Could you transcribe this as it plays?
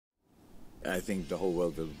I think the whole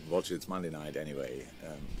world will watch it. It's Monday night anyway,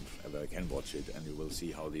 if ever I can watch it, and you will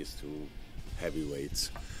see how these two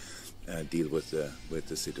heavyweights deal with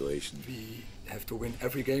the situation. We have to win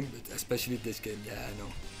every game, but especially this game. Yeah, I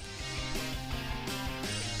know.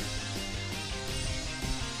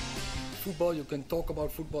 Football, you can talk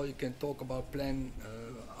about football, you can talk about plan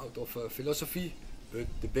out of philosophy, but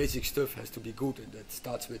the basic stuff has to be good, and that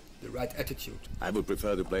starts with the right attitude. I would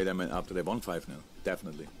prefer to play them after they won 5-0,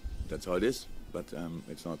 definitely. That's how it is, but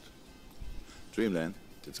it's not dreamland.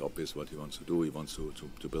 It's obvious what he wants to do. He wants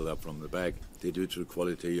to build up from the back. The individual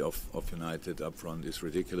quality of United up front is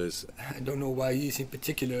ridiculous. I don't know why he's in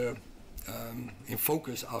particular in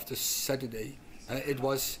focus after Saturday. It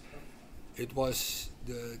was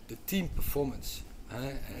the team performance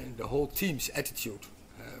and the whole team's attitude,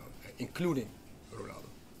 including Ronaldo.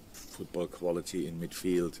 Football quality in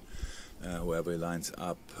midfield, whoever he lines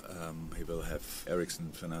up, he will have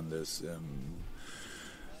Eriksen, Fernandes,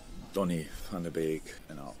 Donny, Van der Beek.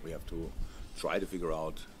 We have to try to figure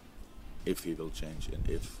out if he will change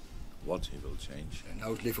and what he will change. And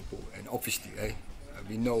now it's Liverpool, and obviously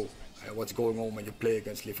we know what's going on when you play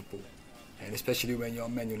against Liverpool. And especially when you're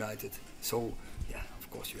Man United. So, yeah, of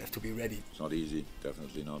course you have to be ready. It's not easy,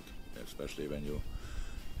 definitely not. Especially when you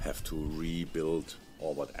have to rebuild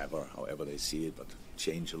or whatever, however they see it, but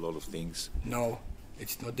change a lot of things. No,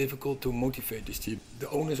 it's not difficult to motivate this team. The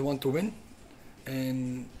owners want to win,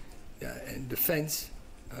 and the fans,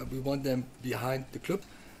 we want them behind the club,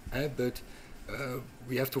 but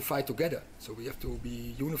we have to fight together. So we have to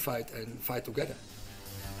be unified and fight together.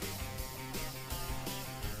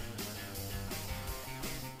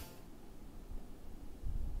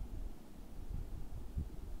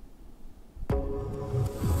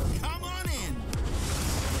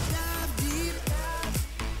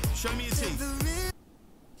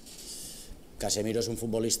 Casemiro es un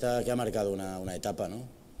futbolista que ha marcado una etapa, ¿no?,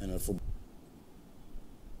 en el fútbol.